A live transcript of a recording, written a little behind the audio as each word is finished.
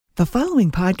The following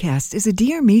podcast is a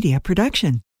Dear Media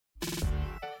production.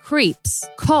 Creeps,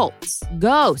 cults,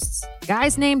 ghosts,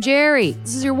 guys named Jerry.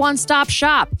 This is your one-stop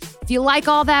shop. If you like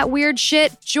all that weird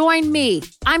shit, join me.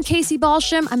 I'm Casey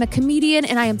Balsham. I'm a comedian,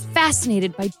 and I am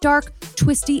fascinated by dark,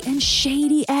 twisty, and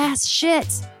shady-ass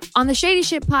shit. On the Shady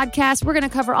Shit podcast, we're going to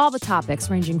cover all the topics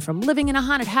ranging from living in a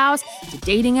haunted house to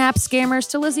dating app scammers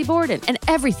to Lizzie Borden and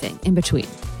everything in between.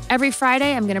 Every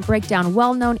Friday, I'm going to break down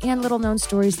well-known and little-known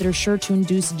stories that are sure to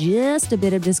induce just a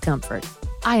bit of discomfort.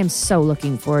 I am so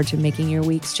looking forward to making your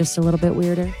weeks just a little bit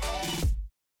weirder.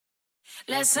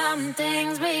 Let some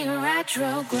things be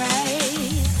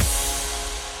retrograde.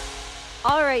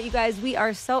 All right, you guys, we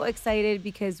are so excited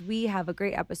because we have a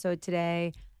great episode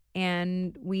today.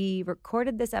 And we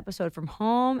recorded this episode from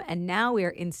home, and now we are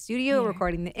in studio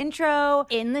recording the intro.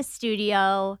 In the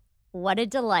studio. What a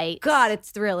delight. God,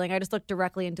 it's thrilling. I just looked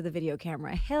directly into the video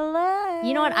camera. Hello.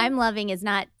 You know what I'm loving is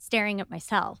not staring at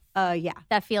myself. Yeah.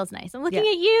 That feels nice. I'm looking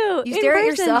at you. You stare at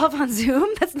yourself on Zoom?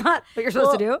 That's not what you're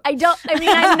supposed to do. I'm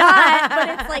not, but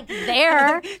it's like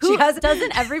there.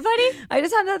 Doesn't everybody? I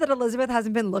just found out that Elizabeth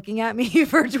hasn't been looking at me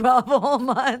for 12 whole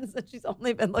months, and she's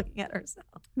only been looking at herself.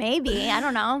 Maybe. I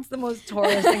don't know. It's the most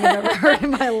Taurus thing I've ever heard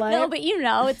in my life. No, but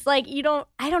it's like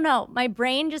I don't know. My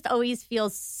brain just always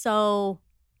feels so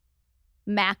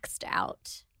maxed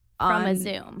out from a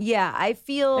Zoom. Yeah, I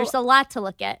feel there's a lot to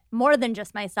look at, more than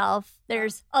just myself.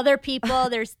 There's other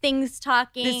people, there's things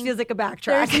talking. This feels like a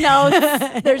backtrack. There's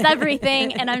notes, there's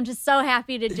everything, and I'm just so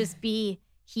happy to just be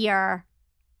here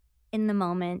in the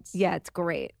moment. Yeah, it's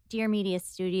great. Dear Media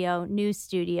Studio, new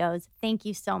studios, thank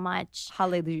you so much.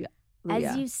 Hallelujah.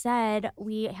 As you said,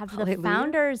 we have the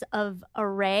founders of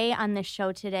Arrae on the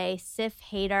show today, Sif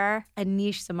Hader and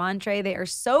Nish Samantre. They are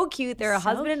so cute. They're a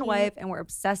husband and wife, and we're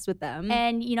obsessed with them.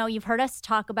 And, you've heard us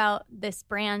talk about this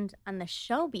brand on the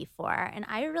show before, and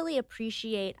I really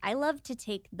appreciate, I love to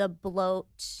take the Bloat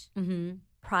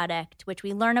product, which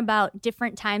we learn about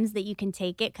different times that you can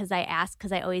take it because I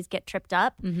always get tripped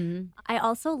up. I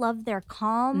also love their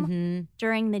calm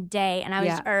during the day, and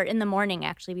or in the morning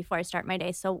actually before I start my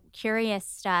day. So curious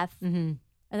stuff. Are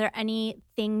there any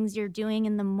things you're doing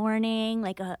in the morning,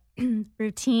 like a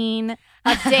routine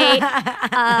update,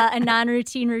 a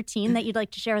non-routine routine that you'd like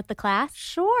to share with the class?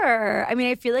 Sure. I mean,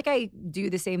 I feel like I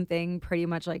do the same thing pretty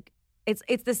much. Like it's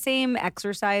the same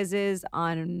exercises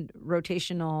on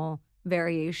rotational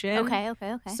variation. Okay.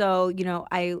 So,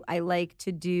 I like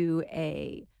to do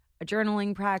a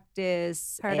journaling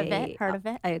practice. Heard of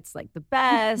it. It's like the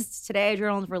best. Today I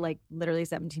journaled for like literally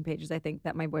 17 pages. I think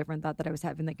that my boyfriend thought that I was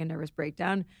having like a nervous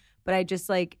breakdown, but I just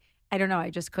I don't know, I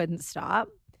just couldn't stop.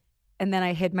 And then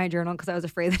I hid my journal because I was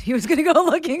afraid that he was going to go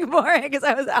looking for it because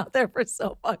I was out there for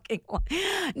so fucking long.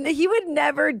 He would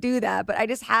never do that, but I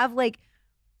just have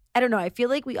I don't know. I feel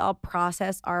like we all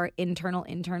process our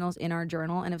internals in our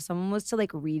journal. And if someone was to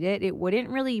read it, it wouldn't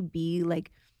really be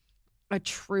a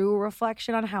true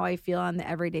reflection on how I feel on the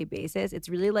everyday basis. It's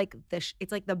really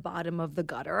it's like the bottom of the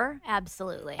gutter.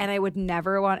 Absolutely. And I would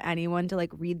never want anyone to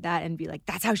read that and be like,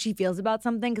 that's how she feels about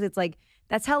something. Because it's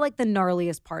that's how the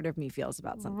gnarliest part of me feels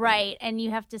about something. Right. And you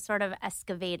have to sort of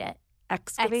excavate it.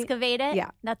 Excavate it?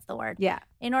 Yeah. That's the word. Yeah.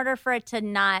 In order for it to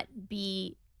not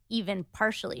be even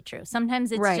partially true.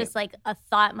 Sometimes it's just a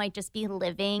thought might just be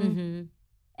living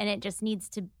and it just needs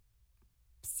to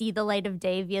see the light of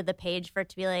day via the page for it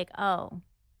to be like, oh,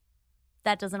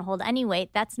 that doesn't hold any weight.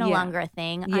 That's no longer a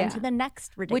thing. On to the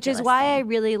next ridiculous Which is why thing. I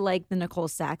really like the Nicole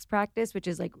Sachs practice, which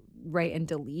is write and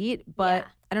delete. But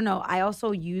I don't know. I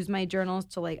also use my journals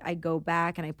to I go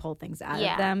back and I pull things out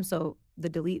of them. So the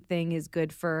delete thing is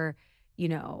good for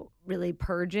really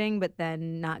purging, but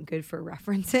then not good for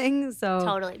referencing. So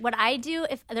totally. What I do,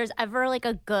 if there's ever a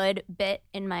good bit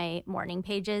in my morning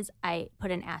pages, I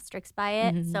put an asterisk by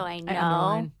it. So I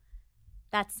know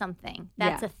that's something.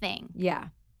 That's a thing. Yeah.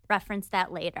 Reference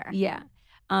that later. Yeah.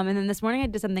 And then this morning I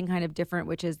did something kind of different,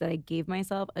 which is that I gave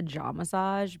myself a jaw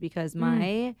massage because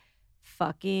my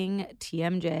fucking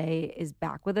TMJ is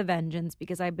back with a vengeance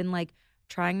because I've been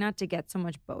trying not to get so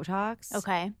much Botox.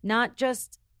 Okay. Not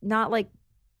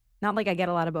like I get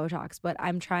a lot of Botox, but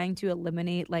I'm trying to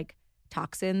eliminate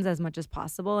toxins as much as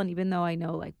possible. And even though I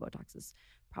know Botox is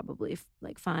probably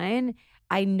fine,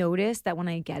 I notice that when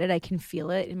I get it, I can feel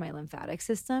it in my lymphatic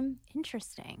system.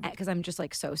 Interesting. Because I'm just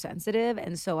so sensitive.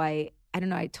 And so I don't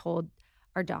know, I told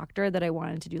our doctor that I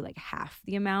wanted to do half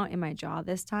the amount in my jaw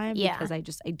this time because I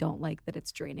don't like that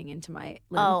it's draining into my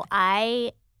lymph. Oh,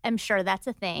 I am sure that's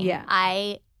a thing. Yeah.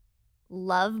 I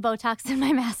love Botox in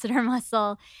my masseter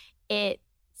muscle. It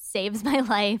saves my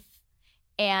life.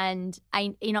 And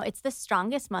it's the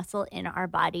strongest muscle in our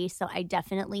body. So I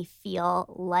definitely feel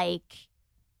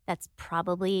that's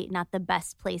probably not the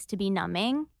best place to be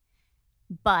numbing.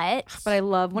 But I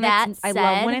love when I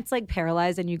love when it's like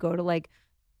paralyzed and you go to like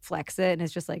flex it and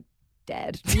it's just like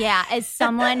dead. Yeah, as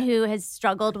someone who has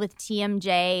struggled with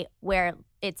TMJ where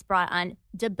it's brought on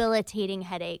debilitating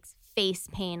headaches, face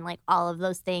pain, like all of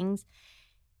those things.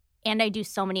 And I do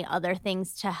so many other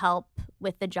things to help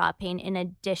with the jaw pain in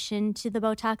addition to the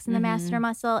Botox and the masseter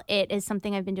muscle. It is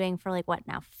something I've been doing for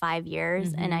 5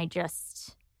 years. And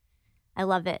I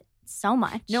love it so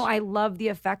much. No, I love the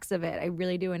effects of it. I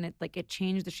really do. And it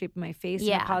changed the shape of my face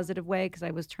in a positive way because I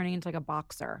was turning into like a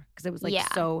boxer because it was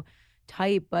so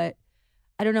tight. But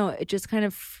I don't know. It just kind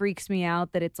of freaks me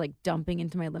out that it's like dumping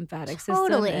into my lymphatic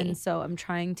system. And so I'm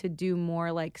trying to do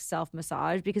more like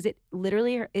self-massage because it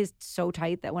literally is so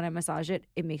tight that when I massage it,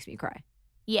 it makes me cry.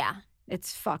 Yeah.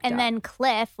 It's fucked up. And then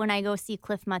Cliff, when I go see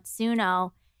Cliff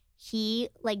Matsuno, he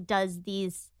does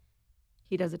these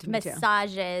He does it to me too.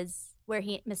 Massages where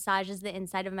he massages the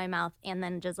inside of my mouth and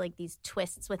then does like these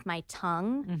twists with my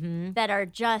tongue that are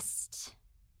just...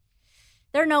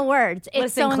 There are no words. It's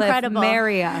Listen, so Cliff, incredible.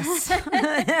 Marry us.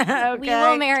 Okay. We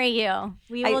will marry you.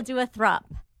 We will do a thrup.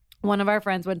 One of our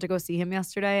friends went to go see him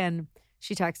yesterday, and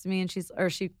she texted me, and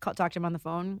she talked to him on the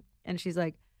phone, and she's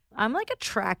like, "I'm like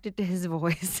attracted to his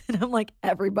voice," and I'm like,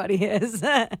 "Everybody is."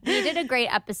 We did a great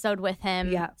episode with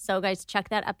him. Yeah. So guys, check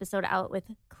that episode out with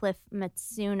Cliff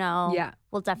Matsuno. Yeah.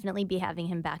 We'll definitely be having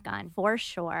him back on for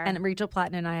sure. And Rachel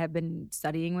Platten and I have been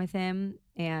studying with him,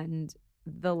 and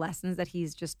the lessons that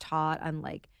he's just taught on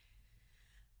like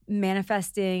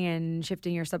manifesting and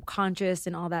shifting your subconscious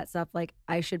and all that stuff, like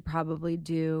I should probably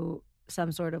do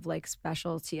some sort of like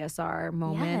special TSR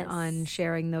moment on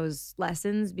sharing those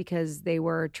lessons because they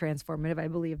were transformative. I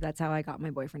believe that's how I got my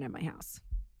boyfriend at my house.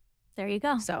 There you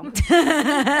go. So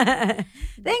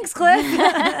thanks, Cliff.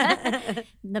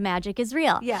 The magic is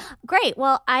real. Yeah. Great.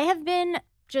 Well, I have been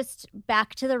just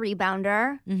back to the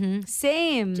rebounder.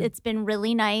 Same. It's been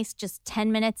really nice. Just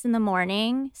 10 minutes in the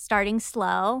morning, starting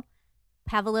slow.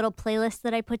 Have a little playlist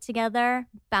that I put together,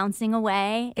 bouncing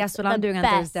away. Guess what I'm doing on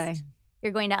Thursday?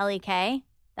 You're going to LEK?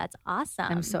 That's awesome.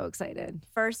 I'm so excited.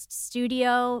 First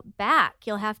studio back.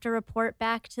 You'll have to report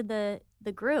back to the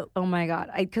group. Oh my God.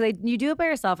 Because you do it by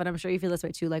yourself, and I'm sure you feel this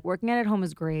way too. Like working at home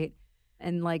is great,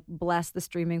 and like bless the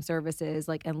streaming services.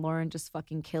 Like, and Lauren just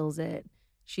fucking kills it.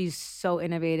 She's so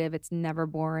innovative. It's never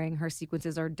boring. Her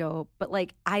sequences are dope. But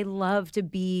like, I love to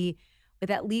be with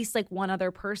at least like one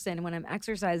other person when I'm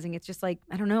exercising. It's just like,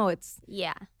 I don't know.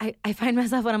 I find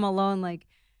myself when I'm alone like,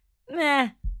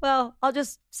 well, I'll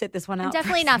just sit this one out. I'm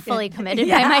definitely not fully committed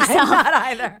by myself. Not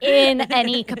either. In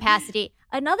any capacity.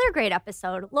 Another great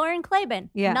episode, Lauren Claiborne.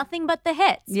 Yeah. Nothing but the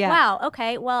hits. Yeah. Wow.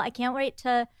 Okay. Well, I can't wait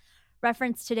to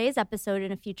reference today's episode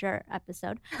in a future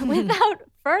episode. Without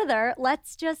further,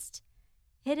 let's just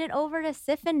hit it over to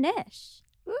Sif and Nish.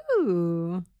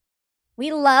 Ooh.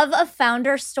 We love a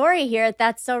founder story here at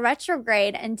That's So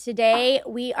Retrograde. And today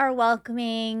we are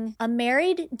welcoming a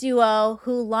married duo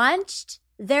who launched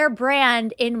their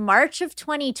brand in March of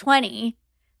 2020.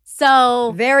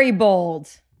 So very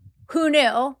bold. Who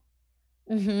knew?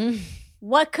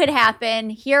 What could happen?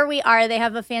 Here we are. They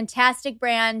have a fantastic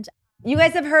brand. You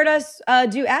guys have heard us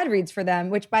do ad reads for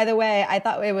them, which, by the way, I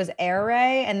thought it was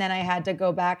Arrae, and then I had to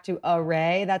go back to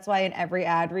Arrae. That's why in every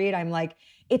ad read, I'm like,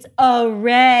 it's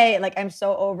Arrae. Like, I'm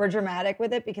so over dramatic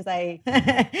with it because I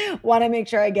want to make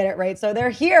sure I get it right. So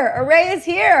they're here. Arrae is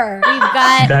here. We've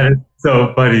got that is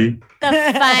so funny.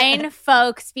 The fine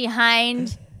folks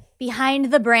behind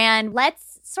the brand.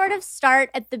 Let's sort of start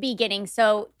at the beginning.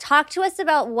 So talk to us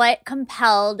about what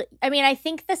compelled. I mean, I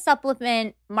think the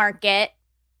supplement market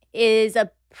is a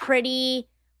pretty,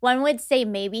 one would say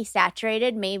maybe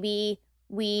saturated. Maybe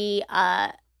we,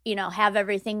 have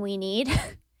everything we need.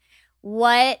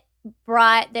 What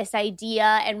brought this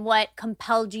idea and what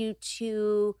compelled you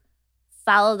to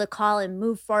follow the call and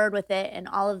move forward with it and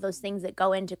all of those things that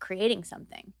go into creating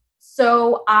something?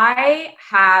 So I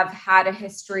have had a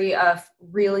history of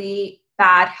really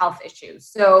bad health issues.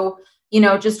 So,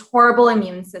 just horrible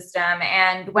immune system.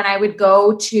 And when I would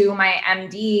go to my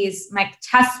MDs, my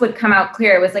tests would come out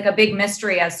clear. It was like a big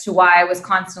mystery as to why I was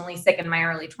constantly sick in my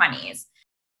early 20s.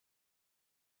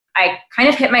 I kind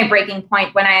of hit my breaking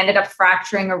point when I ended up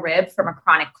fracturing a rib from a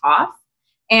chronic cough.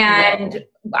 And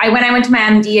when I went to my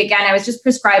MD again, I was just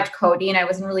prescribed codeine. I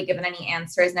wasn't really given any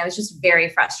answers, and I was just very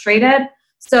frustrated.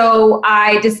 So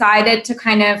I decided to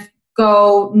kind of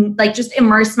go, just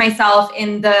immerse myself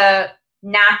in the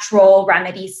natural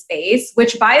remedy space,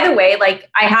 which, by the way,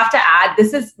 I have to add,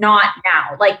 this is not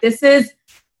now. This is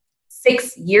 7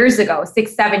 years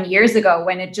ago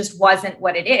when it just wasn't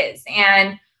what it is.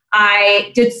 And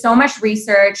I did so much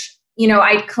research,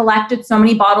 I collected so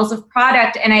many bottles of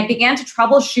product and I began to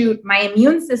troubleshoot my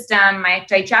immune system, my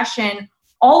digestion,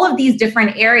 all of these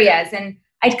different areas. And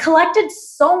I'd collected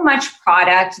so much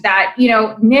product that,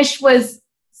 Nish was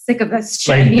sick of this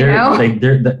shit,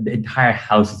 the entire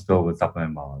house is filled with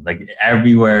supplement bottles. Like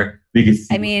everywhere we could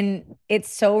see. I mean, it's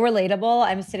so relatable.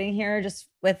 I'm sitting here just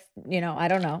with, I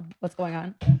don't know what's going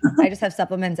on. I just have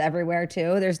supplements everywhere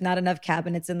too. There's not enough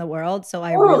cabinets in the world. So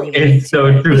I really it's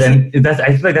so true. And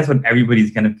I feel like that's what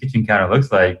everybody's kind of kitchen counter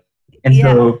looks like. And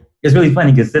so it's really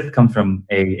funny because Sif comes from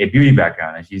a beauty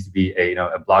background and she used to be a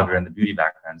blogger in the beauty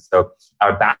background. So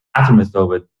our bathroom is filled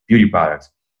with beauty products.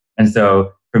 And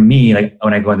so for me, like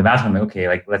when I go in the bathroom, I'm like, okay,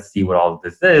 like let's see what all of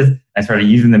this is. I started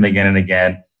using them again and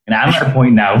again. And I'm at a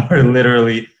point now where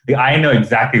literally I know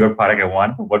exactly what product I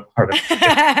want for what part of it.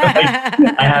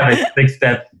 I have a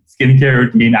 6-step skincare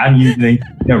routine. I'm using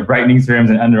brightening serums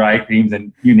and under eye creams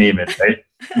and you name it, right?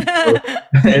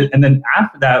 And then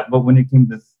after that, but when it came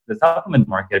to the supplement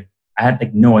market, I had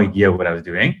like no idea what I was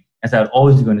doing. And so I would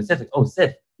always go into Sif, like, oh,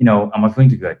 Sif, I'm not feeling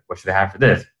too good. What should I have for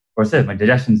this? Or Sif, my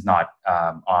digestion's not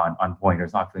on point or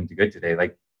it's not feeling too good today.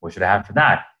 Like, what should I have for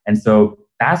that? And so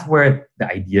that's where the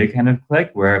idea kind of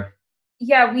clicked where...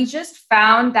 Yeah, we just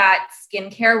found that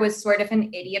skincare was sort of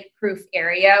an idiot-proof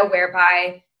area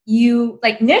whereby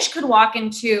Nish could walk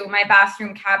into my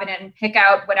bathroom cabinet and pick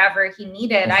out whatever he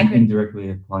needed. I could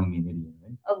indirectly calling me an idiot,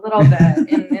 right? A little bit.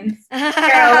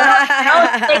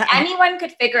 Like anyone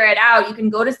could figure it out. You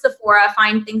can go to Sephora,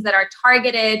 find things that are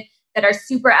targeted, that are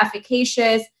super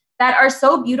efficacious, that are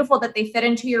so beautiful that they fit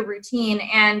into your routine.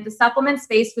 And the supplement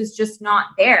space was just not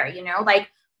there,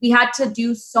 we had to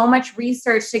do so much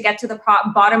research to get to the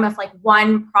bottom of like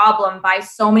one problem, buy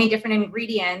so many different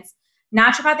ingredients.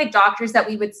 Naturopathic doctors that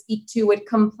we would speak to would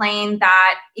complain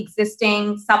that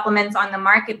existing supplements on the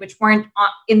market, which weren't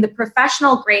in the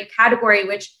professional grade category,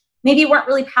 which maybe weren't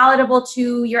really palatable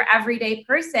to your everyday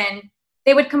person,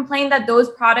 they would complain that those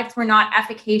products were not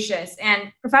efficacious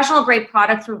and professional grade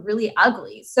products were really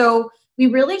ugly. So we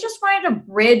really just wanted to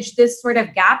bridge this sort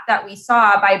of gap that we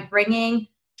saw by bringing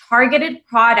targeted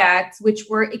products, which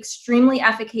were extremely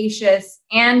efficacious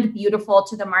and beautiful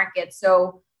to the market.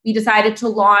 So we decided to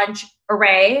launch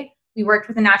Arrae. We worked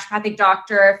with a naturopathic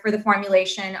doctor for the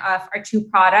formulation of our 2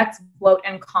 products, Bloat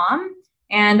and Calm.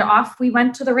 And off we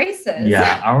went to the races.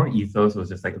 Yeah, our ethos was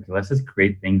just like, okay, let's just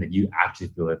create things that you actually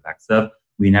feel the effects of.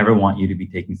 We never want you to be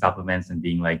taking supplements and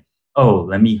being like, oh,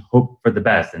 let me hope for the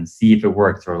best and see if it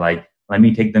works. Or like, let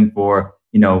me take them for,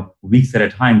 weeks at a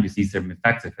time to see certain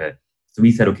effects of it. So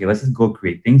we said, okay, let's just go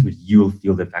create things which you'll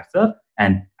feel the effects of.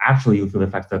 And actually you'll feel the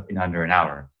effects of in under an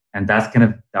hour. And that's kind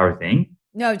of our thing.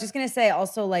 No, I was just going to say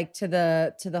also like to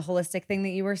the holistic thing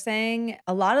that you were saying,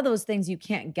 a lot of those things you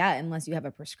can't get unless you have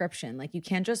a prescription. Like you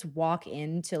can't just walk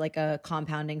into like a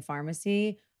compounding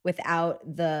pharmacy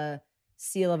without the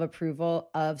seal of approval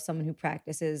of someone who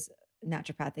practices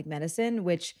naturopathic medicine,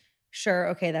 which sure,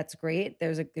 okay, that's great.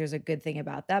 There's a good thing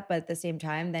about that. But at the same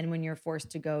time, then when you're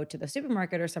forced to go to the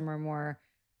supermarket or somewhere more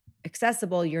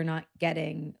accessible, you're not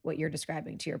getting what you're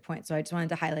describing, to your point. So I just wanted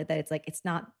to highlight that it's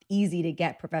not easy to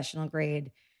get professional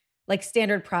grade, like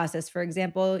standard process, for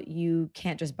example. You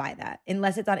can't just buy that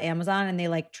unless it's on Amazon and they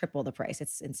like triple the price.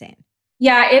 It's insane.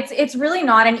 Yeah, it's really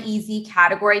not an easy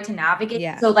category to navigate.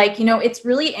 Yeah. So it's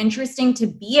really interesting to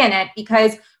be in it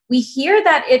because we hear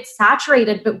that it's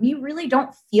saturated, but we really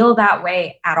don't feel that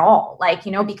way at all.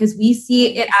 Because we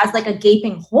see it as like a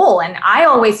gaping hole. And I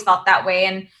always felt that way.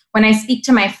 And when I speak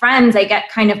to my friends, I get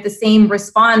kind of the same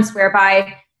response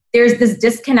whereby there's this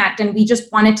disconnect and we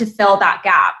just wanted to fill that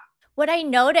gap. What I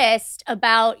noticed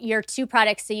about your 2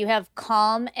 products, so you have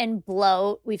Calm and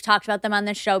Bloat, we've talked about them on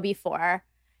the show before,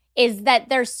 is that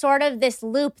there's sort of this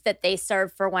loop that they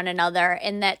serve for one another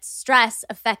in that stress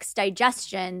affects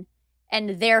digestion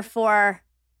and therefore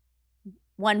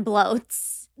one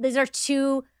bloats. These are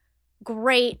 2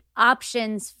 great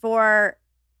options for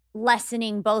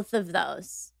lessening both of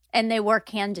those, and they work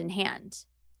hand in hand.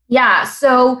 Yeah,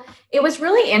 so it was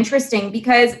really interesting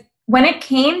because when it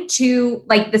came to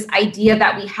like this idea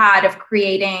that we had of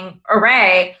creating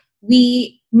Arrae,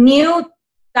 we knew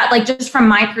that like just from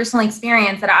my personal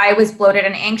experience that I was bloated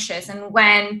and anxious. And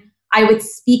when I would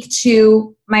speak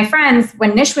to my friends,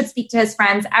 when Nish would speak to his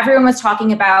friends, everyone was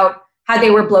talking about how they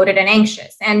were bloated and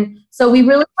anxious. And so we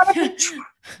really wanted to,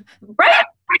 right?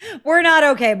 We're not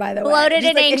okay, by the way. Bloated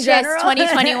and anxious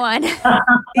 2021.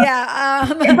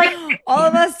 Yeah. All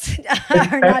of us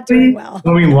are not doing well.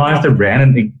 When we launched the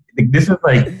brand, and this was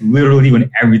like literally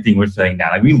when everything was shutting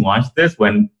down. Like we launched this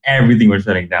when everything was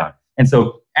shutting down. And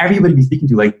so everybody be speaking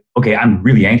to like, okay, I'm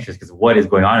really anxious because what is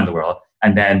going on in the world?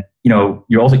 And then,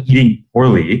 you're also eating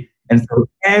poorly. And so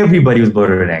everybody was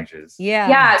bloated and anxious.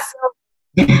 Yeah.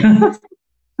 So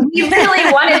we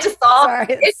really wanted to solve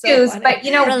issues, but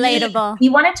relatable. We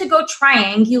wanted to go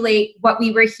triangulate what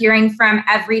we were hearing from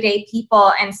everyday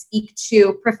people and speak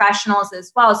to professionals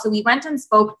as well. So we went and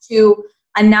spoke to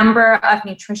a number of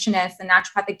nutritionists and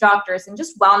naturopathic doctors and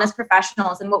just wellness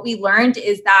professionals. And what we learned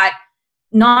is that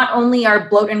not only are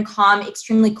bloat and calm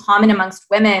extremely common amongst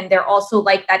women, they're also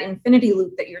like that infinity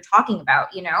loop that you're talking about,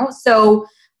 So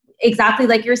exactly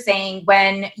like you're saying,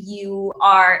 when you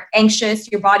are anxious,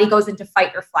 your body goes into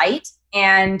fight or flight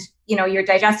and, your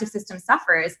digestive system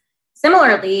suffers.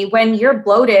 Similarly, when you're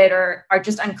bloated or are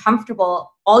just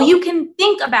uncomfortable, all you can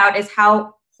think about is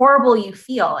how horrible you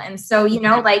feel. And so,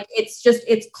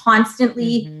 it's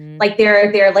constantly like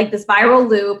they're like this viral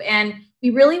loop. And we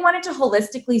really wanted to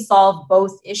holistically solve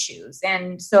both issues.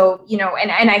 And so,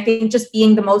 and I think just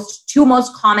being the two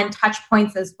most common touch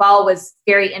points as well was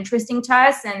very interesting to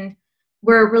us. And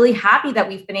we're really happy that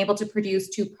we've been able to produce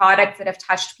two products that have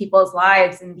touched people's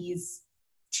lives in these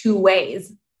two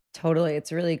ways. Totally.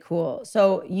 It's really cool.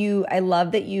 So I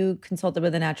love that you consulted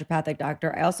with a naturopathic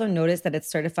doctor. I also noticed that it's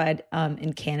certified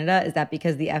in Canada. Is that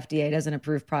because the FDA doesn't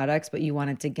approve products, but you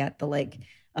wanted to get the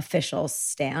official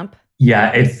stamp?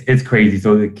 Yeah, it's crazy.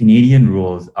 So the Canadian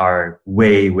rules are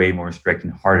way, way more strict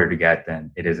and harder to get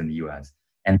than it is in the US.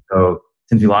 And so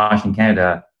since we launched in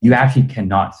Canada, you actually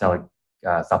cannot sell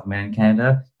a supplement in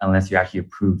Canada unless you're actually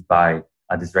approved by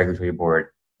this regulatory board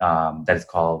that is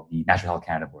called the Natural Health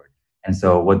Canada Board. And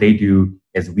so what they do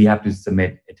is we have to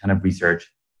submit a ton of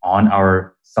research on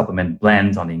our supplement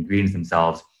blends, on the ingredients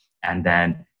themselves, and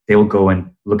then they will go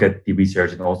and look at the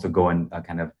research and also go and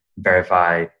kind of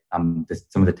verify some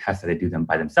of the tests that they do them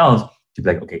by themselves to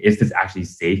be like, okay, is this actually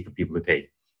safe for people to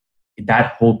take?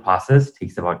 That whole process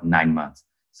takes about 9 months.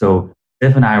 So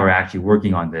Tiff and I were actually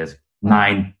working on this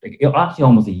actually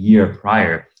almost a year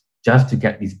prior, just to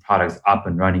get these products up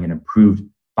and running and approved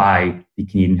by the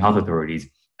Canadian health authorities.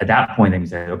 At that point, then we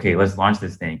said, okay, let's launch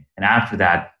this thing. And after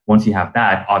that, once you have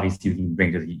that, obviously you can bring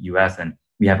it to the US and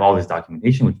we have all this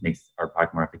documentation, which makes our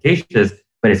product more efficacious.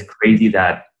 But it's crazy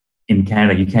that in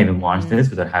Canada, you can't even launch this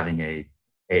without having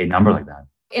a number like that.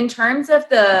 In terms of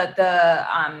the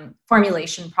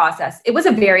formulation process, it was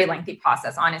a very lengthy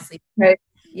process, honestly.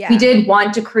 We did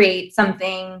want to create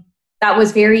something that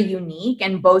was very unique,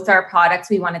 and both our products,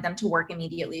 we wanted them to work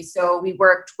immediately. So we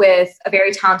worked with a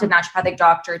very talented naturopathic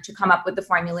doctor to come up with the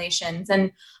formulations.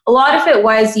 And a lot of it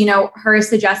was, her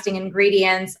suggesting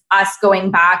ingredients, us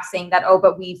going back saying that,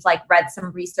 but we've read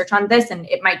some research on this and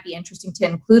it might be interesting to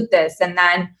include this. And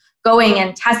then going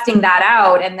and testing that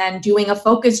out and then doing a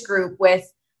focus group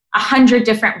with 100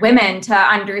 different women to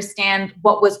understand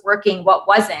what was working, what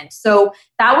wasn't. So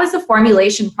that was the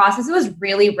formulation process. It was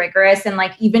really rigorous. And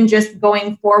even just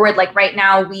going forward, right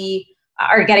now we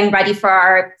are getting ready for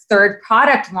our third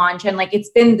product launch. And it's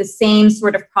been the same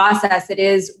sort of process. It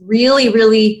is really,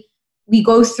 really, we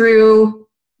go through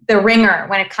the ringer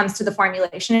when it comes to the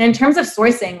formulation. And in terms of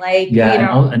sourcing,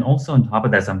 and also on top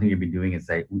of that, something we've been doing is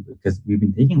because we've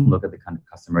been taking a look at the kind of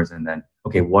customers and then,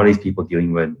 okay, what are these people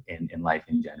dealing with in life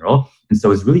in general? And so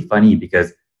it's really funny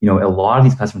because, a lot of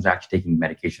these customers are actually taking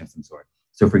medication of some sort.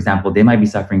 So for example, they might be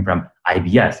suffering from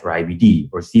IBS or IBD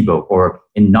or SIBO or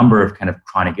a number of kind of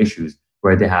chronic issues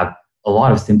where they have a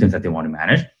lot of symptoms that they want to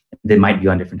manage. They might be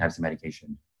on different types of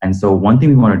medication. And so one thing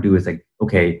we want to do is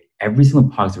okay, every single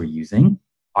product we're using,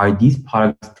 are these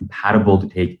products compatible to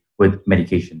take with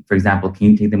medication? For example,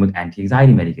 can you take them with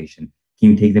anti-anxiety medication?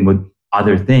 Can you take them with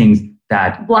other things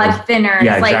that blood thinners,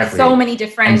 exactly. So many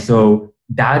different. And so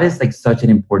that is such an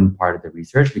important part of the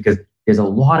research because there's a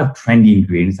lot of trendy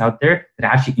ingredients out there that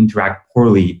actually interact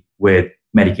poorly with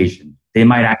medication. They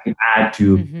might actually add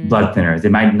to blood thinners. They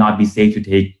might not be safe to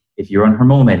take if you're on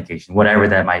hormonal medication, whatever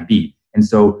that might be. And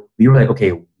so we were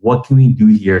okay, what can we do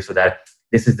here so that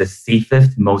this is the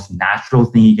safest, most natural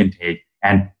thing you can take.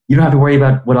 And you don't have to worry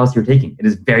about what else you're taking. It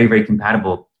is very, very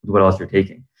compatible with what else you're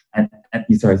taking. And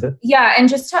sorry, Sid? Yeah. And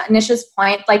just to Nisha's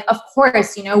point, of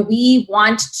course, we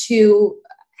want to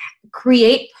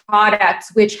create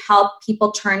products which help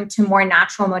people turn to more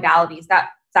natural modalities.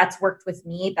 That's worked with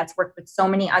me. That's worked with so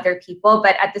many other people.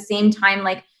 But at the same time,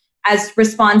 as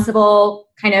responsible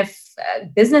kind of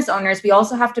business owners, we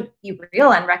also have to be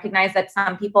real and recognize that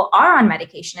some people are on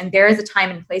medication and there is a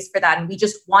time and place for that. And we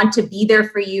just want to be there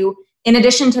for you in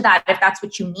addition to that, if that's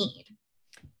what you need.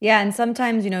 Yeah. And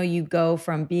sometimes, you go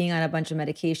from being on a bunch of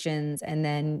medications and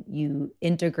then you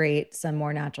integrate some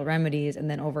more natural remedies. And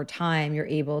then over time, you're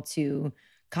able to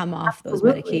come off those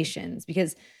medications.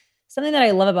 Because something that I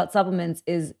love about supplements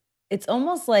is it's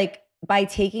almost like by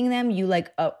taking them,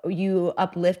 you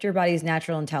uplift your body's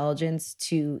natural intelligence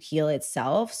to heal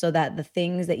itself, so that the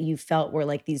things that you felt were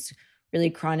like these really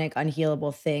chronic,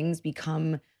 unhealable things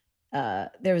becomes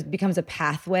a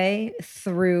pathway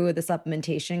through the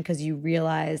supplementation, because you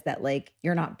realize that like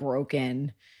you're not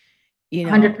broken,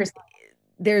 100%.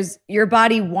 Your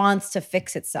body wants to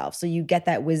fix itself, so you get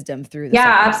that wisdom through the Yeah,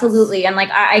 supplements. absolutely. And like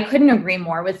I couldn't agree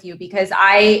more with you, because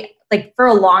I like for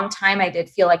a long time I did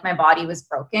feel like my body was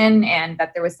broken and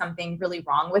that there was something really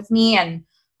wrong with me. And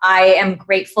I am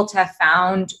grateful to have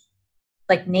found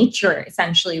like nature,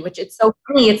 essentially, which it's so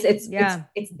funny. It's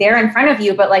there in front of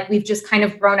you, but like we've just kind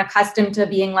of grown accustomed to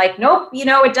being like, nope,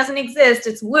 it doesn't exist.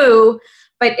 It's woo,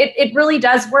 but it really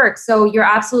does work. So you're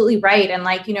absolutely right. And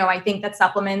like, I think that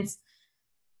supplements,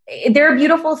 they're a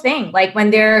beautiful thing. Like when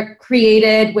they're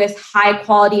created with high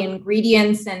quality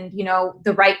ingredients and,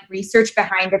 the right research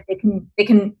behind it, they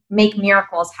can make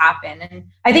miracles happen. And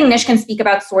I think Nish can speak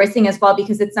about sourcing as well,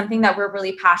 because it's something that we're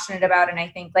really passionate about. And I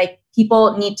think like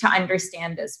people need to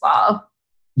understand as well.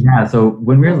 Yeah. So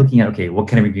when we're looking at, okay, what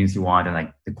kind of ingredients you want and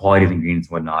like the quality of the ingredients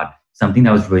and whatnot, something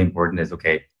that was really important is,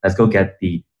 okay, let's go get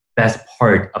the best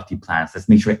part of the plants. Let's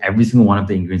make sure every single one of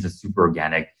the ingredients is super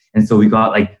organic. And so we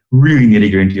got like really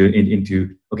nitty gritty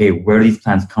into okay, where do these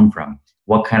plants come from?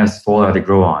 What kind of soil are they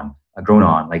grown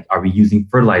on? Like, are we using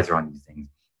fertilizer on these things?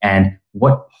 And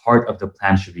what part of the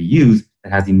plant should we use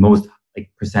that has the most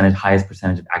highest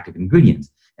percentage of active ingredients?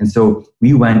 And so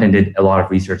we went and did a lot of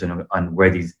research on where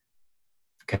these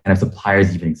kind of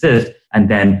suppliers even exist, and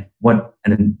then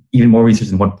even more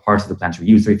research on what parts of the plant should we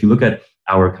use. So if you look at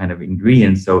our kind of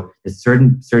ingredients, so there's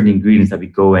certain ingredients that we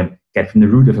go and get from the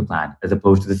root of a plant as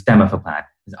opposed to the stem of a plant.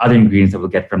 There's other ingredients that we'll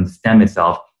get from the stem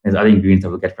itself. There's other ingredients that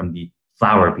we'll get from the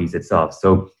flower piece itself.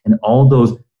 So, and all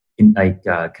those kind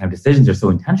of decisions are so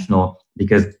intentional,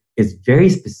 because it's very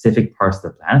specific parts of the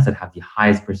plants that have the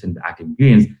highest percent of active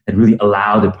ingredients that really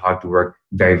allow the product to work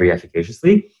very, very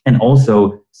efficaciously. And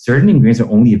also certain ingredients are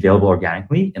only available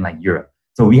organically in like Europe.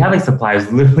 So we have like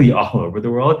suppliers literally all over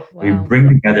the world. Wow. We bring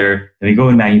together and we go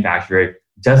and manufacture it,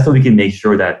 just so we can make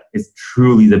sure that it's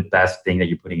truly the best thing that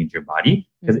you're putting into your body,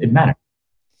 because it matters.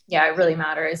 Yeah, it really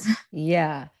matters.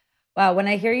 Yeah. Wow. When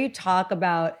I hear you talk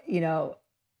about,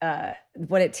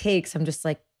 what it takes, I'm just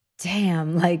like,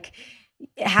 damn, like,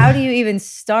 how do you even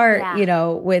start,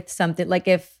 with something like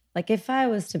if I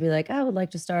was to be like, I would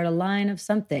like to start a line of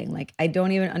something, like, I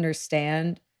don't even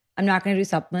understand. I'm not going to do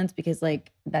supplements because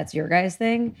like that's your guys'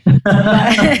 thing.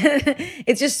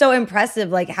 It's just so impressive,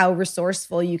 like how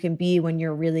resourceful you can be when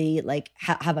you're really like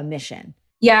have a mission.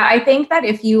 Yeah, I think that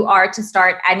if you are to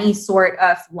start any sort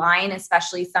of line,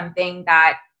 especially something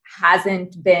that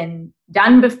hasn't been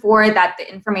done before, that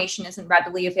the information isn't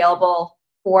readily available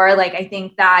for, like, I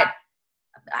think that,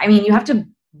 you have to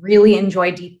really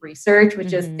enjoy deep research,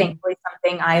 which is thankfully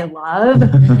something I love.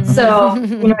 So,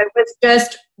 it was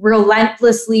just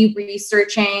relentlessly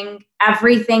researching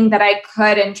everything that I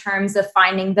could in terms of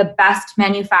finding the best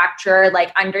manufacturer,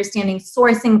 like understanding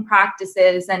sourcing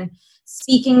practices and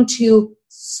speaking to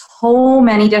so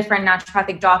many different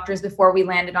naturopathic doctors before we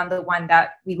landed on the one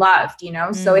that we loved,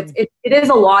 So it is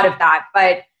a lot of that,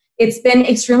 but it's been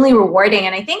extremely rewarding.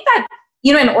 And I think that,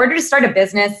 in order to start a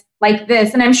business like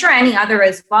this, and I'm sure any other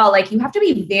as well, like you have to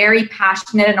be very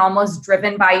passionate and almost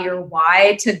driven by your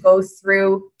why to go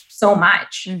through so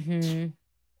much. Mm-hmm.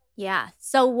 Yeah.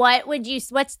 So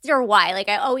what's your why? Like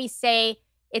I always say,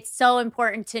 it's so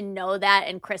important to know that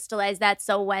and crystallize that.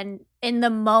 So when in the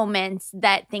moments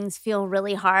that things feel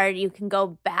really hard, you can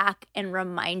go back and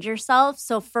remind yourself.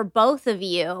 So for both of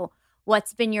you,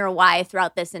 what's been your why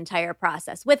throughout this entire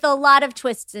process? With a lot of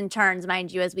twists and turns,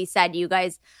 mind you, as we said, you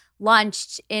guys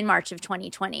launched in March of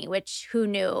 2020, which who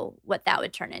knew what that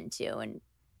would turn into? And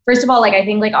first of all, like I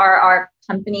think like our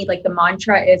company, like the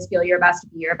mantra is feel your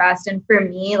best, be your best. And for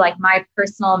me, like my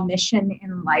personal mission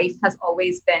in life has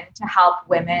always been to help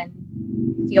women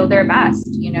feel their best,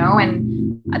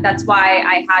 and that's why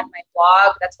I had my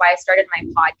blog. That's why I started my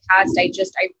podcast.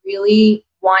 I really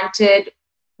wanted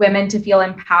women to feel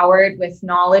empowered with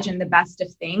knowledge and the best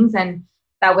of things. And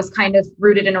that was kind of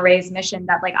rooted in Arrae's mission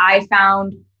that like I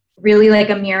found really like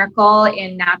a miracle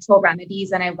in natural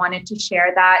remedies. And I wanted to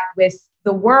share that with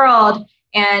the world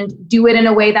and do it in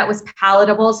a way that was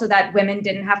palatable so that women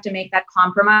didn't have to make that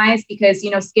compromise, because,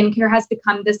 skincare has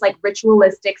become this like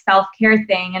ritualistic self-care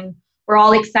thing. And we're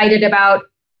all excited about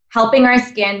helping our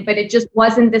skin, but it just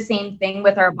wasn't the same thing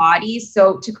with our bodies.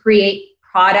 So to create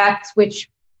products which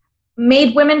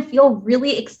made women feel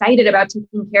really excited about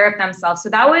taking care of themselves. So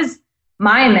that was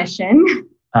my mission.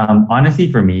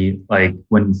 Honestly, for me, like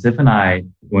when Sif and I,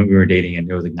 when we were dating, and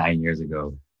it was like 9 years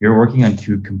ago, you're working on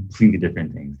two completely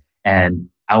different things. And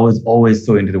I was always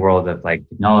so into the world of like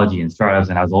technology and startups,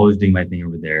 and I was always doing my thing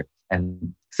over there.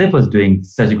 And Sif was doing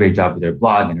such a great job with their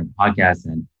blog and her podcast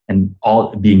and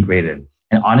all being creative.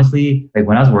 And honestly, like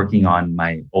when I was working on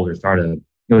my older startup,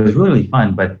 it was really, really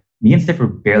fun, but me and Sif were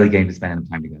barely getting to spend enough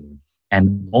time together.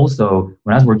 And also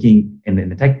when I was working in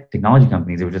the technology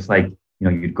companies, it was just like,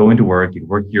 you'd go into work, you'd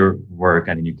work your work,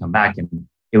 and then you'd come back, and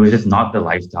it was just not the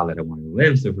lifestyle that I wanted to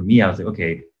live. So for me, I was like,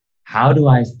 okay, how do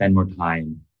I spend more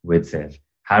time with Sif?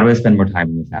 How do I spend more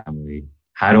time with the family?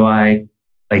 How do I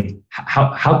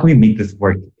how can we make this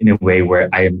work in a way where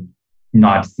I am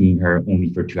not seeing her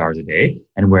only for 2 hours a day,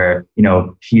 and where,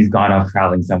 she's gone off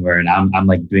traveling somewhere and I'm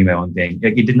like doing my own thing.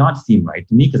 Like, it did not seem right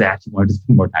to me because I actually wanted to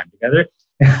spend more time together.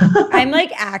 I'm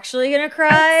like actually gonna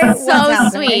cry. So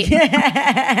sweet.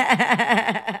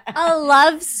 A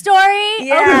love story?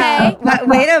 Yeah. Okay.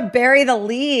 Way to bury the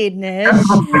lead, Nish.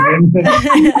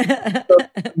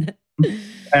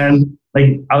 And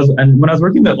when I was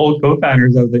working with old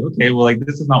co-founders, I was like, okay, well, like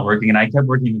this is not working. And I kept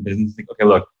working in business. Like, okay,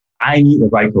 look, I need the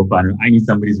right co-founder. I need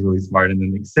somebody who's really smart. And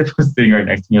then like Sif was sitting right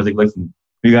next to me. I was like, listen,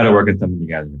 we got to work on something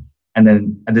together. And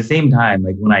then at the same time,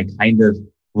 like when I kind of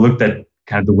looked at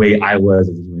kind of the way I was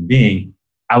as a human being,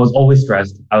 I was always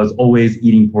stressed. I was always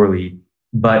eating poorly.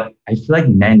 But I feel like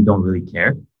men don't really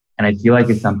care. And I feel like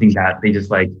it's something that they just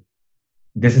like,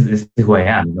 this is who I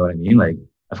am. You know what I mean? Like,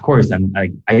 of course, I feel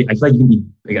like you can eat,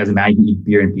 like as a man, you can eat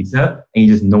beer and pizza and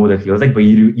you just know what it feels like, but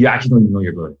you actually don't even know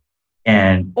you're good.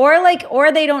 And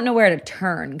or they don't know where to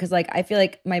turn. Cause like, I feel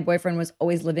like my boyfriend was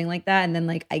always living like that. And then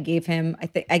like I gave him,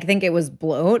 I think it was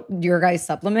Bloat, your guy's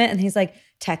supplement. And he's like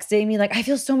texting me like, I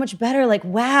feel so much better. Like,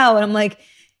 wow. And I'm like,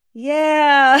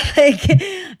 yeah, like,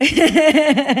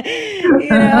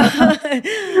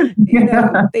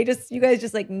 you guys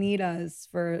just like need us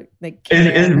for like,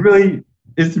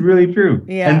 it's really true.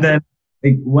 Yeah. And then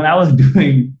like when I was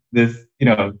doing this,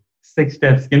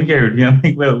 6-step skincare routine, I'm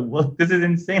like, well, this is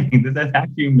insane. This is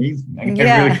actually amazing.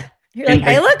 You're like,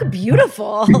 I look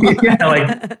beautiful. Yeah,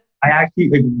 like I actually,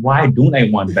 like, why don't I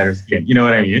want better skin? You know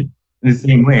what I mean? In the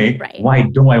same way, right. Why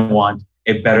don't I want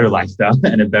a better lifestyle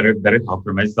and a better health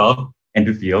for myself and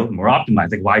to feel more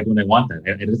optimized? Like, why don't I want that?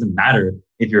 It doesn't matter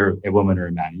if you're a woman or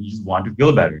a man. You just want to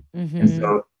feel better. Mm-hmm. And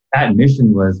so that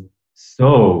mission was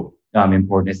so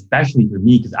important, especially for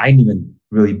me, because I didn't even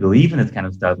really believe in this kind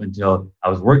of stuff until I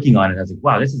was working on it. I was like,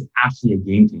 wow, this is actually a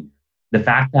game changer. The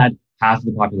fact that half of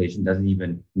the population doesn't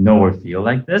even know or feel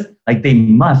like this, like they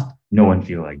must know and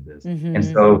feel like this. Mm-hmm. And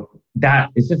so that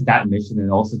it's just that mission, and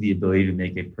also the ability to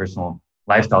make a personal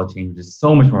lifestyle change, which is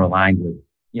so much more aligned with,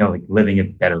 like living a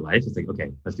better life. It's like,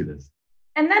 okay, let's do this.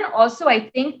 And then also, I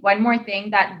think one more thing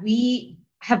that we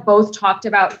have both talked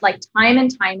about like time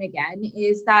and time again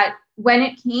is that when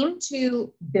it came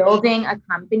to building a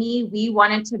company, we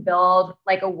wanted to build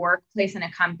like a workplace and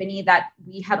a company that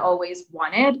we had always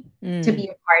wanted to be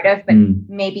a part of, but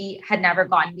maybe had never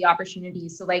gotten the opportunity.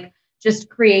 So like just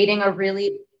creating a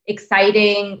really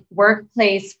exciting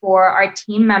workplace for our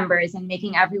team members and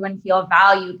making everyone feel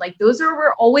valued. Like those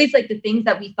were always like the things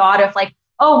that we thought of, like,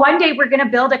 oh, one day we're going to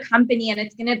build a company and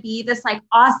it's going to be this like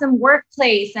awesome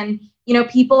workplace. And,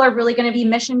 people are really going to be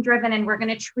mission driven and we're going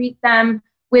to treat them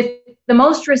with the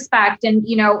most respect. And,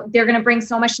 they're going to bring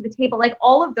so much to the table, like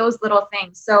all of those little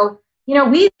things. So,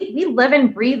 we live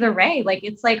and breathe Arrae. Like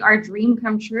it's like our dream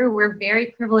come true. We're very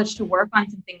privileged to work on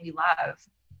something we love.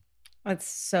 That's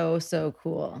so, so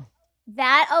cool.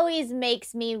 That always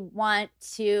makes me want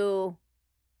to,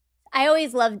 I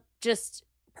always love just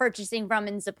purchasing from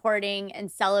and supporting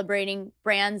and celebrating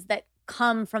brands that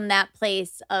come from that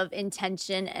place of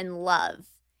intention and love.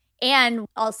 And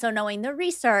also knowing the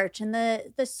research and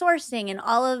the sourcing and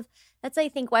all of that's, I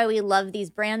think, why we love these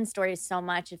brand stories so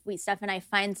much. If Steph and I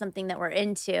find something that we're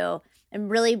into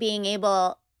and really being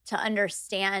able to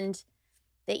understand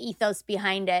the ethos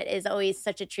behind it is always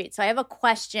such a treat. So I have a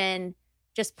question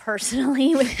just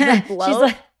personally with the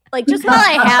bloat. Like just while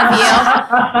I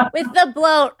have you with the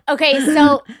bloat. Okay,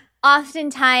 so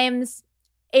oftentimes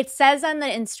it says on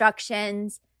the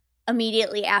instructions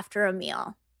immediately after a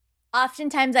meal.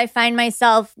 Oftentimes I find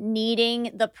myself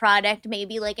needing the product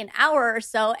maybe like an hour or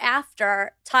so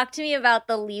after. Talk to me about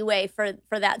the leeway for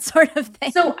that sort of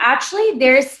thing. So actually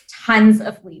there's tons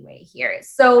of leeway here.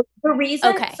 So the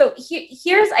reason,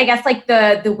 here's, I guess, like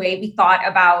the way we thought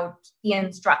about the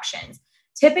instructions.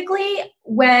 Typically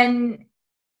when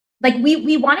like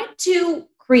we wanted to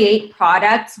create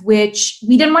products which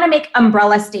we didn't want to make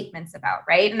umbrella statements about,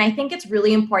 right? And I think it's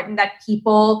really important that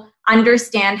people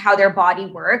understand how their body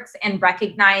works and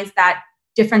recognize that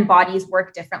different bodies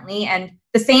work differently, and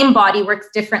the same body works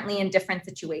differently in different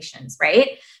situations,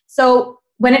 right? So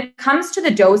when it comes to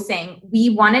the dosing, we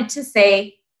wanted to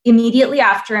say immediately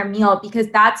after a meal, because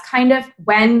that's kind of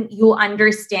when you'll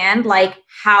understand like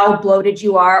how bloated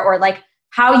you are, or like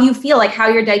how you feel, like how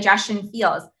your digestion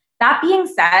feels. That being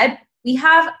said, we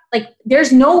have like,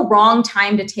 there's no wrong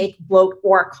time to take bloat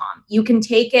or calm. You can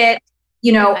take it,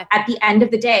 at the end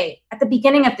of the day, at the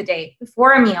beginning of the day,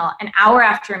 before a meal, an hour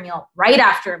after a meal, right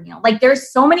after a meal. Like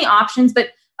there's so many options, but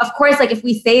of course, like if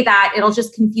we say that, it'll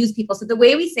just confuse people. So the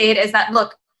way we say it is that,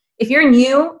 look, if you're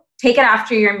new, take it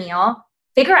after your meal,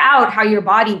 figure out how your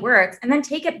body works, and then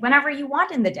take it whenever you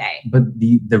want in the day. But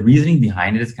the reasoning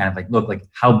behind it is kind of like, look, like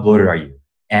how bloated are you?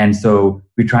 And so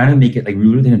we're trying to make it like, we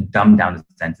really going to dumb down the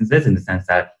sentences in the sense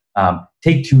that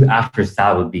take 2 after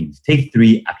salad with beans, take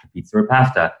 3 after pizza or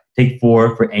pasta, take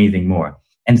 4 for anything more.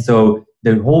 And so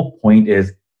the whole point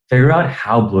is figure out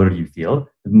how bloated you feel.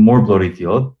 The more bloated you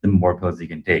feel, the more pills you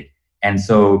can take. And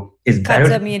so it's better.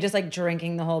 Cuts of me just like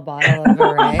drinking the whole bottle of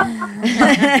Arrae.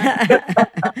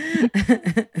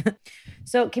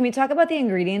 So can we talk about the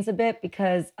ingredients a bit?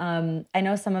 Because I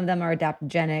know some of them are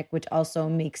adaptogenic, which also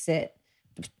makes it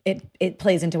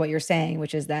plays into what you're saying,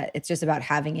 which is that it's just about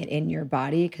having it in your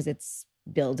body because it's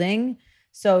building.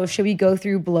 So should we go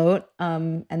through bloat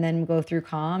and then go through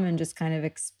calm and just kind of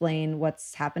explain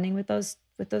what's happening with those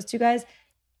 2 guys?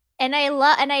 And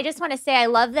I just want to say, I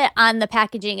love that on the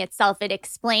packaging itself, it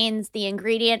explains the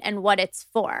ingredient and what it's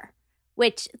for,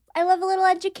 which I love a little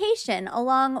education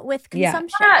along with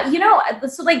consumption. Yeah,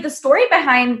 so like the story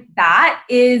behind that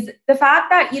is the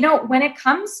fact that, when it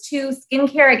comes to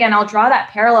skincare, again, I'll draw that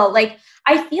parallel. Like,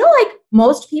 I feel like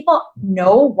most people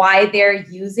know why they're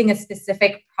using a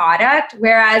specific product,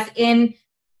 whereas in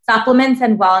supplements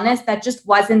and wellness, that just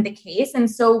wasn't the case. And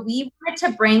so we wanted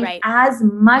to bring as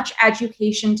much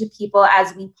education to people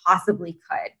as we possibly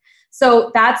could.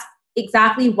 So that's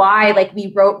exactly why, like,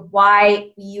 we wrote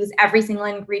why we use every single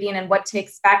ingredient and what to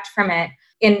expect from it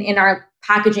in our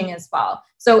packaging as well.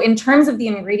 So in terms of the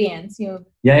ingredients,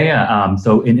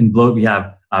 So in bloat, we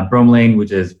have bromelain,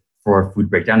 which is for food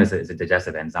breakdown, is a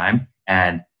digestive enzyme.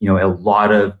 And, a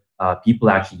lot of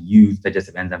people actually use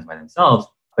digestive enzymes by themselves.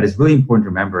 But it's really important to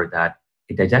remember that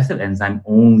a digestive enzyme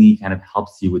only kind of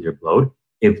helps you with your bloat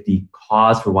if the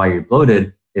cause for why you're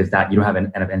bloated is that you don't have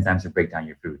enough enzymes to break down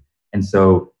your food. And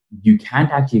so you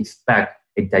can't actually expect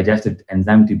a digestive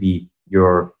enzyme to be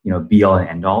your, be all and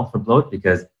end all for bloat,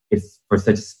 because it's for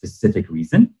such a specific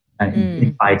reason. And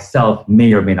it by itself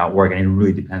may or may not work. And it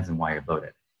really depends on why you're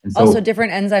bloated. And so also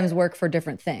different enzymes work for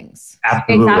different things.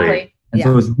 Absolutely. Exactly. And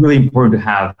so it's really important to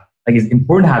have, it's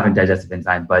important to have a digestive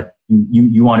enzyme, but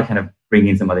you want to kind of bring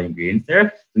in some other ingredients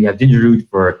there. So you have ginger root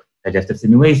for digestive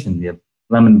stimulation. We have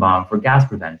lemon balm for gas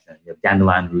prevention. We have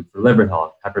dandelion root for liver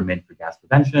health, peppermint for gas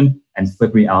prevention, and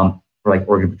slippery elm for like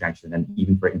organ protection and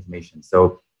even for inflammation.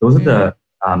 So those are the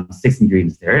 6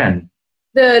 ingredients there. And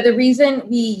the reason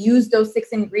we use those 6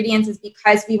 ingredients is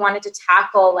because we wanted to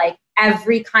tackle like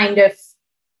every kind of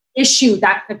issue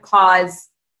that could cause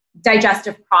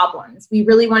digestive problems. We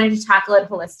really wanted to tackle it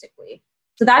holistically.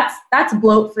 So that's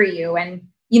bloat for you. And,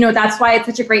 that's why it's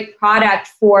such a great product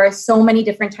for so many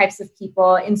different types of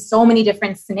people in so many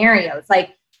different scenarios.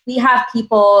 Like, we have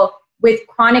people with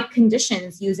chronic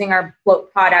conditions using our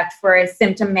bloat product for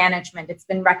symptom management. It's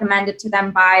been recommended to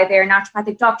them by their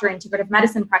naturopathic doctor, integrative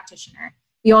medicine practitioner.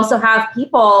 We also have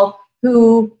people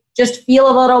who just feel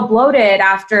a little bloated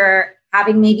after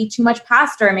having maybe too much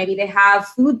pasta, or maybe they have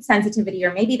food sensitivity,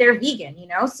 or maybe they're vegan,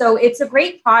 So it's a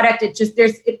great product.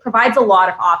 It provides a lot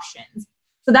of options.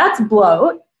 So that's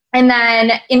bloat. And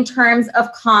then in terms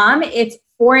of calm, it's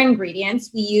 4 ingredients.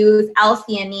 We use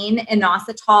L-theanine,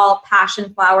 inositol,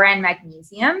 passion flower, and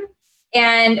magnesium.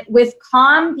 And with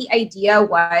calm, the idea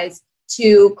was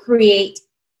to create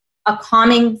a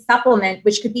calming supplement,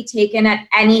 which could be taken at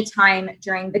any time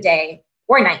during the day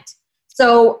or night.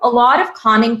 So a lot of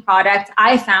calming products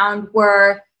I found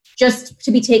were just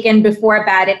to be taken before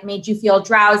bed. It made you feel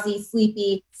drowsy,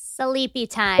 sleepy. Sleepy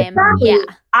time. Exactly. Yeah.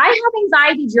 I have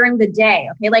anxiety during the day.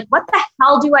 Okay. Like, what the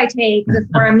hell do I take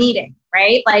before a meeting?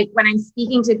 Right? Like, when I'm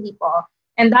speaking to people.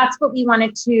 And that's what we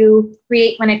wanted to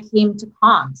create when it came to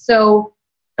calm. So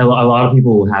a lot of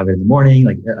people will have it in the morning,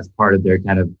 like as part of their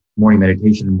kind of morning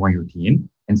meditation and morning routine.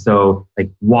 And so like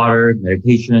water,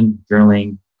 meditation,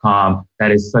 journaling, calm,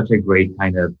 that is such a great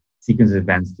kind of sequence of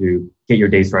events to get your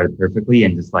day started perfectly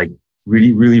and just like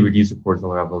really, really reduce your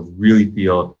cortisol levels, really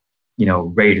feel,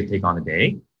 ready to take on the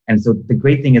day. And so the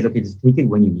great thing is, okay, just take it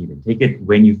when you need it. Take it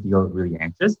when you feel really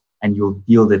anxious, and you'll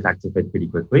feel the effects of it pretty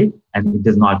quickly. And it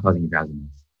does not cause any drowsiness.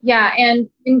 Yeah. And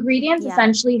ingredients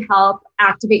essentially help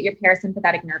activate your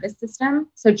parasympathetic nervous system.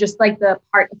 So just like the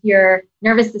part of your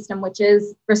nervous system, which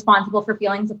is responsible for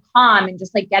feelings of calm and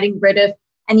just like getting rid of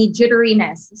any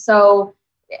jitteriness. So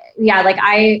yeah, like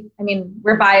I mean,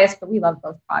 we're biased, but we love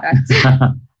both products.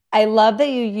 I love that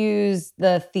you use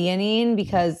the theanine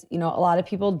because, you know, a lot of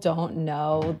people don't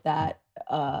know that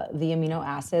the amino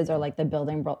acids are like the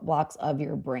building blocks of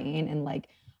your brain, and like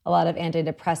a lot of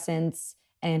antidepressants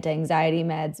and anti-anxiety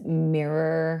meds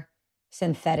mirror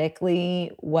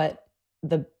synthetically what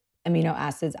the amino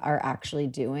acids are actually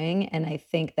doing. And I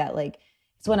think that like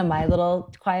it's one of my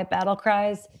little quiet battle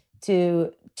cries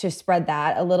to spread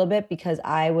that a little bit, because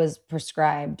I was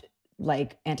prescribed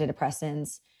like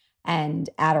antidepressants and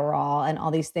Adderall and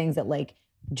all these things that like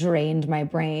drained my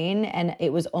brain. And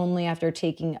it was only after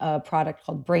taking a product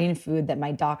called Brain Food that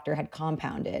my doctor had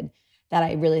compounded that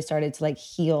I really started to like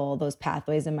heal those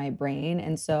pathways in my brain.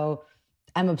 And so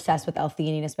I'm obsessed with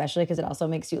L-theanine, especially because it also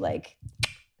makes you like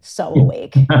so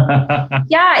awake.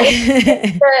 Yeah,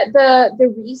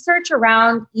 the research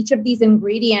around each of these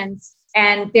ingredients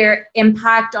and their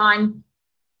impact on,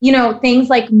 you know, things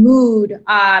like mood,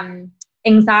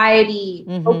 anxiety,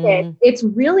 focus, it's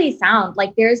really sound.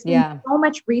 Like there's been so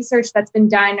much research that's been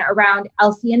done around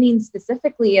L-theanine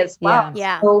specifically as well.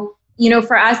 Yeah. So, you know,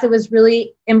 for us, it was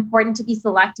really important to be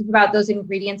selective about those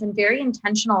ingredients and very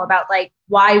intentional about like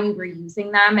why we were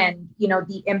using them and, you know,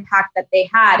 the impact that they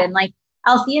had. And like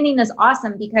L-theanine is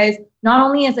awesome because not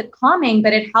only is it calming,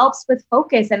 but it helps with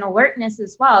focus and alertness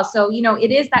as well. So, you know, it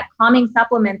is that calming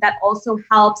supplement that also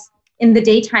helps in the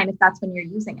daytime if that's when you're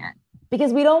using it.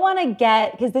 Because we don't want to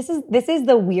get, because this is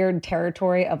the weird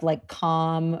territory of like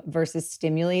calm versus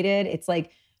stimulated. It's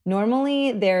like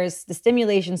normally there's the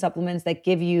stimulation supplements that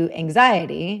give you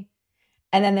anxiety,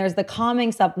 and then there's the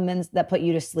calming supplements that put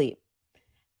you to sleep.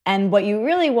 And what you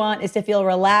really want is to feel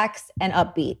relaxed and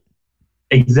upbeat.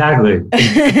 Exactly.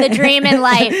 The dream in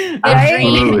life. The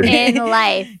dream Absolutely. in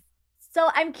life. So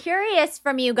I'm curious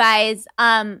from you guys,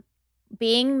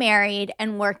 being married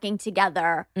and working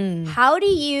together, how do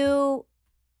you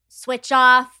switch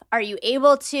off? Are you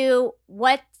able to?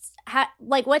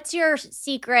 What's your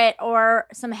secret or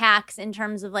some hacks in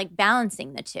terms of like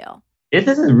balancing the two?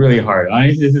 This is really hard.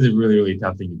 Honestly, this is a really, really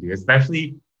tough thing to do,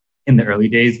 especially in the early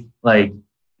days. Like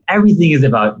everything is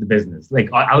about the business. Like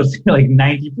I would say like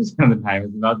 90% of the time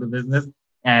is about the business.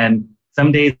 And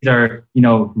some days are, you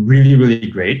know, really, really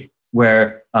great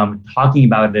where talking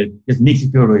about it just makes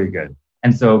you feel really good.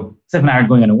 And so Sif and I are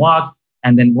going on a walk,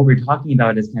 and then what we're talking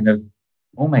about is kind of,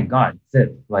 oh my God, Sif,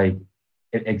 like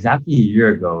exactly a year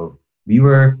ago, we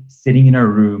were sitting in our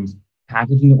rooms,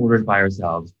 packaging the orders by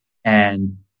ourselves,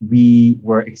 and we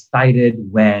were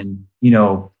excited when, you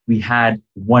know, we had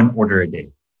one order a day.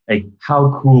 Like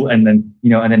how cool. And then,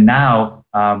 you know, and then now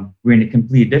we're in a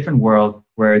completely different world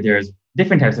where there's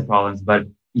different types of problems, but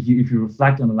if you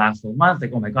reflect on the last 12 months,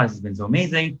 like, oh my God, this has been so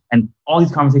amazing. And all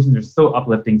these conversations are so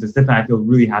uplifting. So Sif and I feel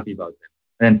really happy about them.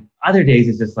 And then other days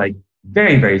it's just like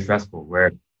very, very stressful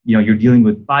where, you know, you're dealing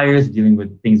with fires, dealing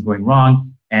with things going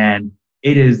wrong. And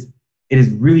it is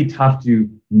really tough to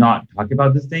not talk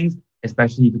about these things,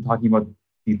 especially if you're talking about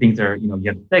these things that are, you know,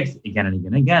 you have to fix again and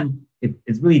again and again.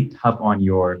 It's really tough on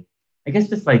your, I guess,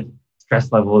 just like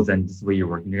stress levels and just the way you're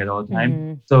working together all the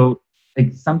time. So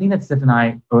like something that Sif and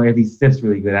I, or at least Sif's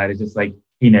really good at, is just like,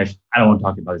 hey Nish, I don't want to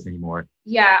talk about this anymore.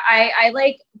 Yeah, I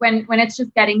like when it's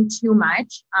just getting too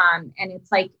much, and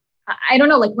it's like, I don't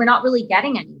know, like we're not really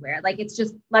getting anywhere. Like it's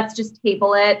just, let's just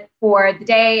table it for the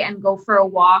day and go for a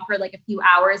walk, or like a few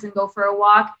hours and go for a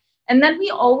walk. And then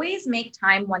we always make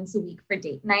time once a week for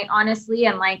date night, honestly.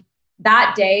 And like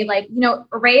that day, like, you know,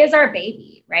 Arrae is our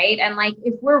baby, right? And like,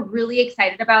 if we're really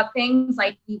excited about things,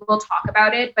 like we will talk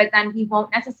about it, but then we won't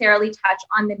necessarily touch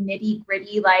on the nitty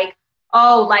gritty, like,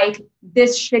 oh, like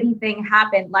this shitty thing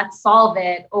happened, let's solve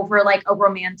it over like a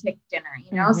romantic dinner,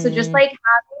 you know? So just like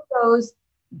having those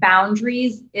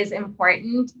boundaries is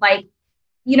important. Like,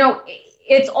 you know,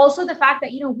 it's also the fact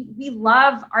that, you know, we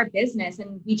love our business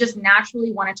and we just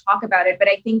naturally want to talk about it. But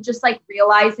I think just like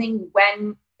realizing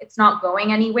when it's not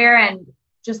going anywhere and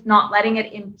just not letting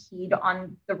it impede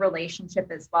on the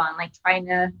relationship as well. And like trying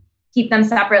to keep them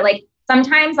separate. Like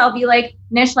sometimes I'll be like,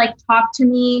 Nish, like talk to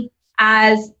me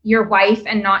as your wife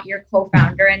and not your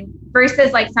co-founder. And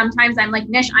versus like, sometimes I'm like,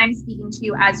 Nish, I'm speaking to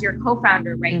you as your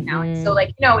co-founder right now. And so like,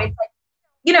 you know, it's like,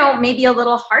 you know, maybe a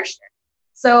little harsher.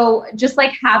 So just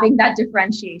like having that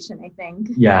differentiation, I think.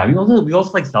 Yeah, we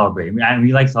also like celebrating. And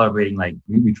we like celebrating, like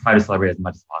we try to celebrate as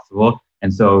much as possible.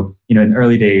 And so, you know, in the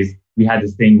early days, we had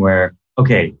this thing where,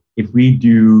 okay, if we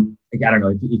do, like, I don't know,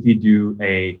 if you do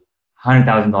a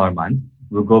 $100,000 month,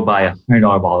 we'll go buy $100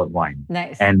 bottle of wine.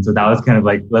 Nice. And so that was kind of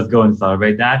like, let's go and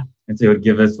celebrate that. And so it would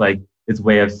give us like this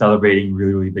way of celebrating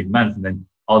really, really big months. And then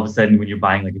all of a sudden, when you're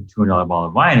buying like a $200 bottle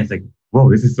of wine, it's like, whoa,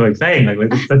 this is so exciting. Like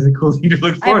it's such a cool thing to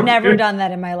look forward to. I've never done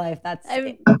that in my life. That's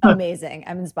amazing.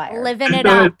 I'm inspired. Living it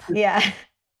up. Yeah.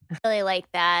 Really like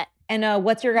that. And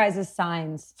what's your guys'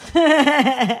 signs?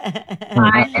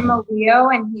 I'm a Leo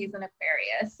and he's an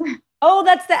Aquarius. Oh,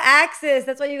 that's the axis.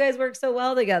 That's why you guys work so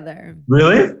well together.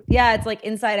 Really? Yeah, it's like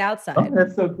inside outside. Oh,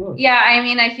 that's so cool. Yeah, I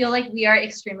mean, I feel like we are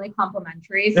extremely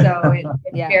complementary, so it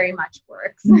Yeah. very much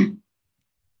works.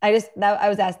 I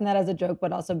was asking that as a joke,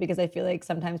 but also because I feel like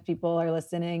sometimes people are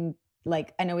listening.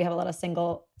 Like I know we have a lot of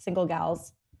single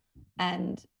gals,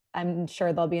 and I'm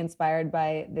sure they'll be inspired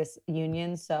by this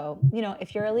union. So,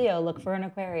 if you're a Leo, look for an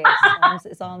Aquarius.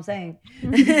 That's all I'm saying.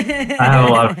 I have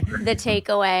a lot of The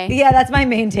takeaway. Yeah, that's my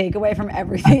main takeaway from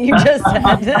everything you just said.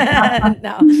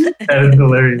 No. That is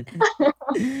hilarious.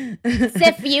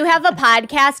 Sif, you have a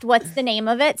podcast. What's the name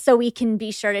of it so we can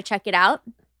be sure to check it out?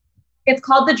 It's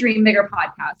called the Dream Bigger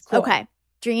podcast. Okay.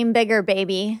 Dream bigger,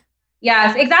 baby.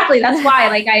 Yes, exactly. That's why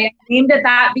I named it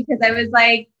that because I was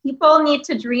like, people need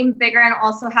to dream bigger and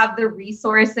also have the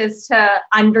resources to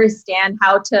understand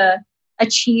how to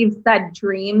achieve said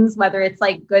dreams, whether it's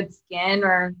like good skin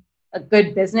or a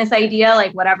good business idea,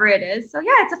 like whatever it is. So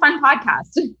yeah, it's a fun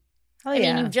podcast. Oh, I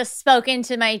mean, you've just spoken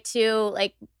to my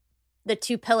the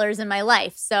two pillars in my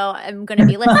life. So I'm going to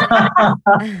be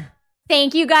listening.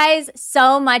 Thank you guys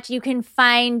so much. You can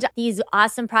find these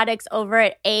awesome products over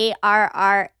at arrae.com.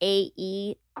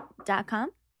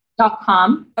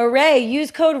 Arrae,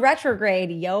 use code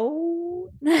retrograde,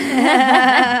 yo.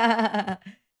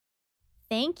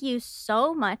 Thank you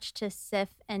so much to Sif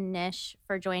and Nish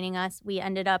for joining us. We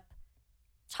ended up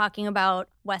talking about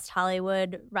West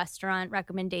Hollywood restaurant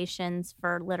recommendations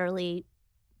for literally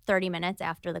 30 minutes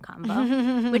after the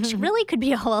combo, which really could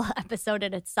be a whole episode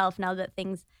in itself now that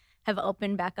things have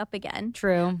opened back up again.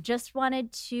 True. Just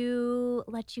wanted to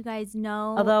let you guys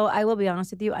know. Although I will be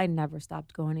honest with you, I never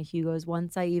stopped going to Hugo's.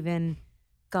 Once I even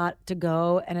got to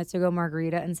go and it's to go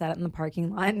margarita and sat in the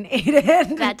parking lot and ate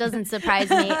it. That doesn't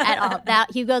surprise me at all. That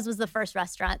Hugo's was the first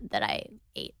restaurant that I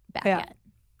ate back at.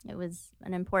 It was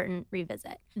an important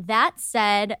revisit. That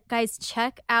said, guys,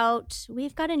 check out,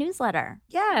 we've got a newsletter.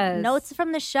 Yes. Notes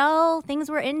from the show, things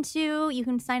we're into. You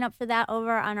can sign up for that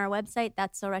over on our website,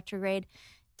 that's so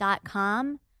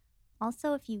retrograde.com.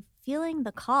 Also, if you're feeling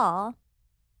the call,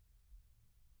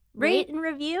 rate and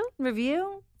review.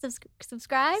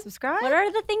 Subscribe. What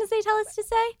are the things they tell us to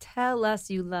say? Tell us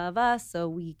you love us so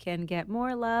we can get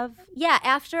more love. Yeah,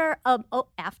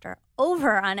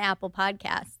 over on Apple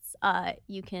Podcasts,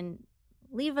 you can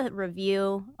leave a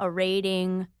review, a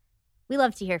rating. We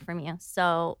love to hear from you,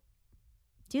 so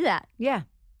do that. Yeah.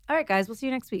 All right, guys, we'll see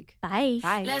you next week. Bye.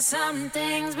 Bye. Let some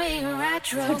things be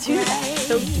retrograde.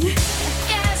 So cute.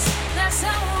 Yes, let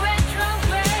some retro.